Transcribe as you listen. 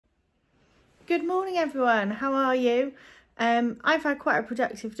Good morning everyone, how are you? I've had quite a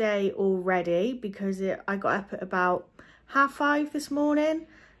productive day already because I got up at about 5:30 this morning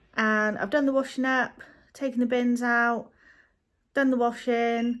and I've done the washing up, taken the bins out, done the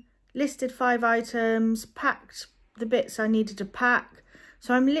washing, listed 5 items, packed the bits I needed to pack.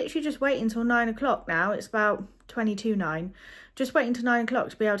 So I'm literally just waiting till 9 o'clock now. It's about 9:22, just waiting till 9 o'clock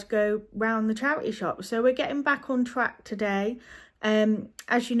to be able to go round the charity shop. So we're getting back on track today.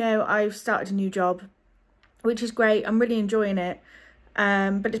 As you know, I've started a new job, which is great. I'm really enjoying it,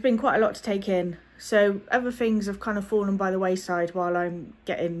 but it's been quite a lot to take in. So other things have kind of fallen by the wayside while I'm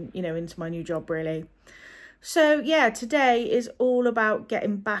getting, into my new job really. So yeah, today is all about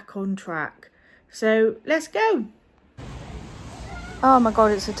getting back on track. So let's go. Oh my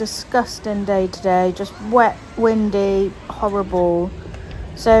God, it's a disgusting day today. Just wet, windy, horrible.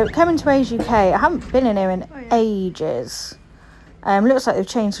 So coming to Age UK, I haven't been in here in ages. Looks like they've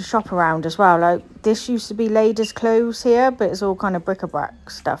changed the shop around as well. Like this used to be ladies' clothes here, but it's all kind of bric-a-brac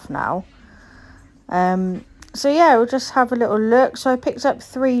stuff now. So yeah, we'll just have a little look. So I picked up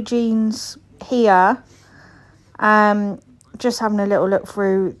 3 jeans here. Just having a little look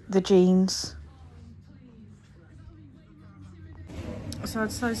through the jeans. So I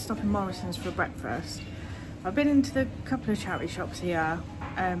decided to stop in Morrison's for breakfast. I've been into the couple of charity shops here.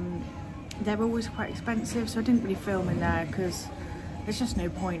 They're always quite expensive, so I didn't really film in there because there's just no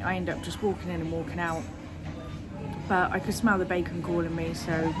point. I end up just walking in and walking out. But I could smell the bacon calling me,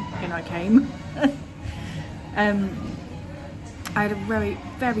 so in I came. I had a very,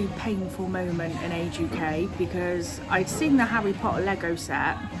 very painful moment in Age UK because I'd seen the Harry Potter Lego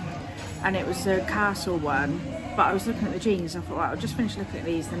set and it was a castle one, but I was looking at the jeans. I thought, right, I'll just finish looking at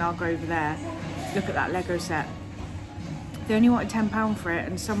these, then I'll go over there, look at that Lego set. They only wanted £10 for it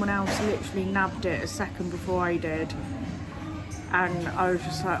and someone else literally nabbed it a second before I did. And I was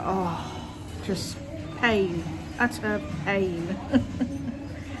just like, oh, just pain, utter pain.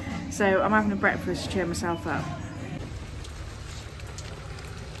 So I'm having a breakfast to cheer myself up.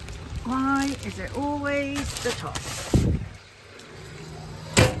 Why is it always the top?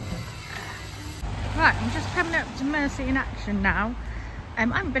 Right, I'm just coming up to Mercy in Action now. I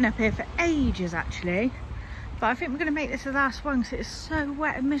haven't been up here for ages actually, but I think we're going to make this the last one because it's so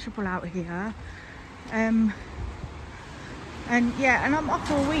wet and miserable out here. And yeah, and I'm off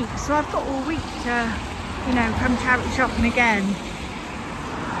all week, so I've got all week to, come charity shopping again.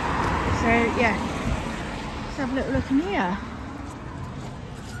 So yeah, let's have a little look in here.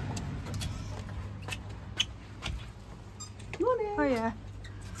 Morning. Oh yeah.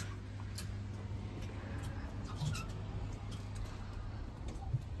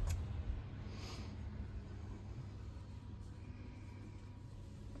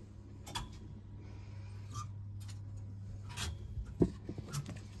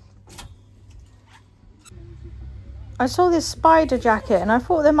 I saw this spider jacket and I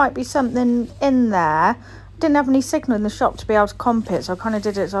thought there might be something in there. Didn't have any signal in the shop to be able to comp it, so I kind of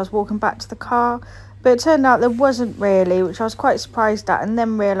did it as I was walking back to the car. But it turned out there wasn't really, which I was quite surprised at, and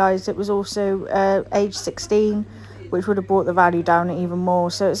then realised it was also age 16, which would have brought the value down even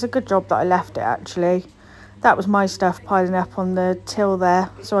more. So it's a good job that I left it actually. That was my stuff piling up on the till there,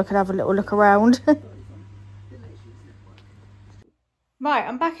 so I could have a little look around. Right,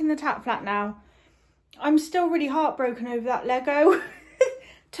 I'm back in the Tap Flat now. I'm still really heartbroken over that Lego.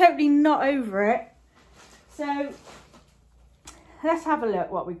 Totally not over it. So let's have a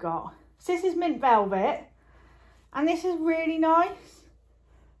look what we got. So this is mint velvet and this is really nice.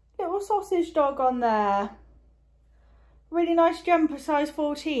 Little sausage dog on there. Really nice jumper, size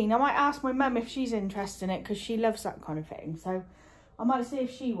 14. I might ask my mum if she's interested in it because she loves that kind of thing. So I might see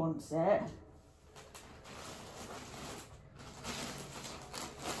if she wants it.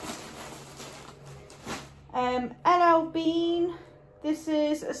 LL Bean, this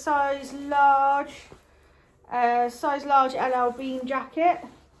is a size large LL Bean jacket.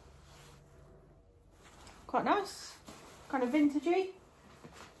 Quite nice, kind of vintagey.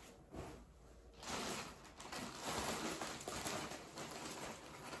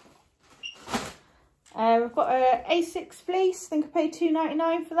 We've got a A6 fleece. I think I paid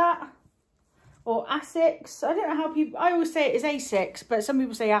 £2.99 for that, or Asics. I don't know how people. I always say it is A6, but some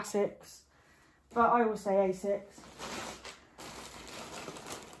people say Asics. But I always say A6.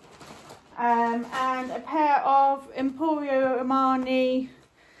 And a pair of Emporio Armani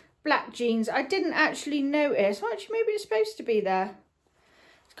black jeans. I didn't actually notice. Well, actually, maybe it's supposed to be there.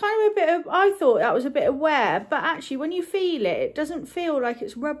 It's kind of a bit of, I thought that was a bit of wear, but actually when you feel it, it doesn't feel like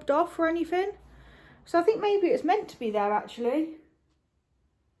it's rubbed off or anything. So I think maybe it's meant to be there actually.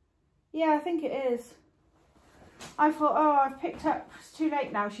 Yeah, I think it is. I thought, oh, I've picked up, it's too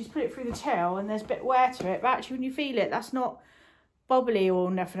late now, she's put it through the till and there's a bit of wear to it, but actually when you feel it, that's not bobbly or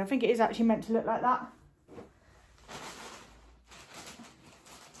nothing. I think it is actually meant to look like that.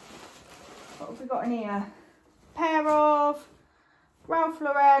 What have we got in here? Pair of Ralph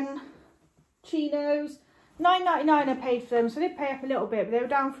Lauren chinos. $9.99 I paid for them, so I did pay up a little bit, but they were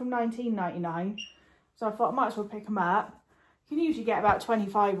down from $19.99. So I thought I might as well pick them up. You can usually get about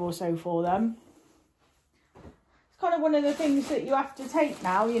 25 or so for them. It's kind of one of the things that you have to take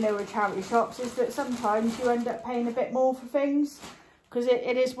now, you know, with charity shops, is that sometimes you end up paying a bit more for things, because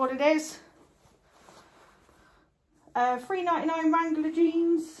it is what it is. $3.99 Wrangler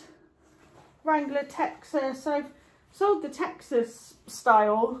jeans. Wrangler Texas. I've sold the Texas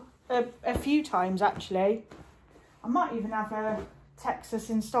style a few times actually. I might even have a Texas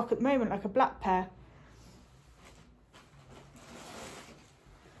in stock at the moment, like a black pair.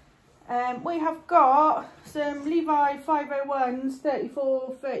 We have got some Levi 501s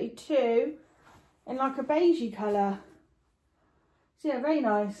 34-32 in like a beigey colour. So yeah, very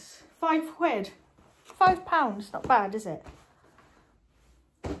nice. £5. £5, not bad, is it?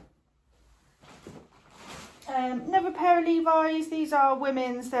 Another pair of Levi's. These are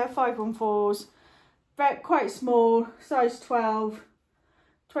women's. They're 514s. They're quite small, size 12,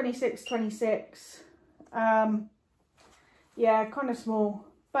 26, 26. Yeah, kind of small,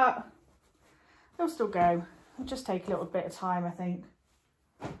 but they'll still go. It'll just take a little bit of time, I think.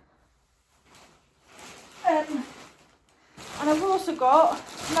 And I've also got,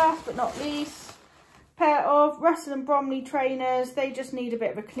 last but not least, a pair of Russell and Bromley trainers. They just need a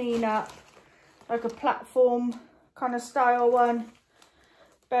bit of a clean up. Like a platform kind of style one,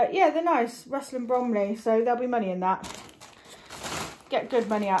 but yeah, they're nice. Russell and Bromley, so there'll be money in that. Get good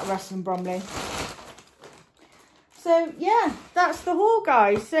money out of Russell and Bromley. So yeah, that's the haul,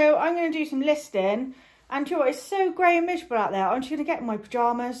 guys. So I'm going to do some listing, and you know what, it's so grey and miserable out there. I'm just going to get in my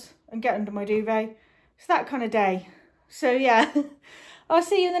pyjamas and get under my duvet. It's that kind of day. So yeah, I'll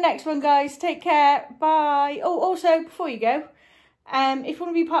see you in the next one, guys. Take care. Bye. Oh, also before you go, if you want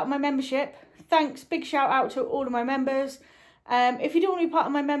to be part of my membership, thanks, big shout out to all of my members. If you don't want to be part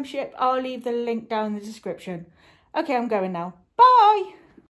of my membership, I'll leave the link down in the description. Okay, I'm going now. Bye!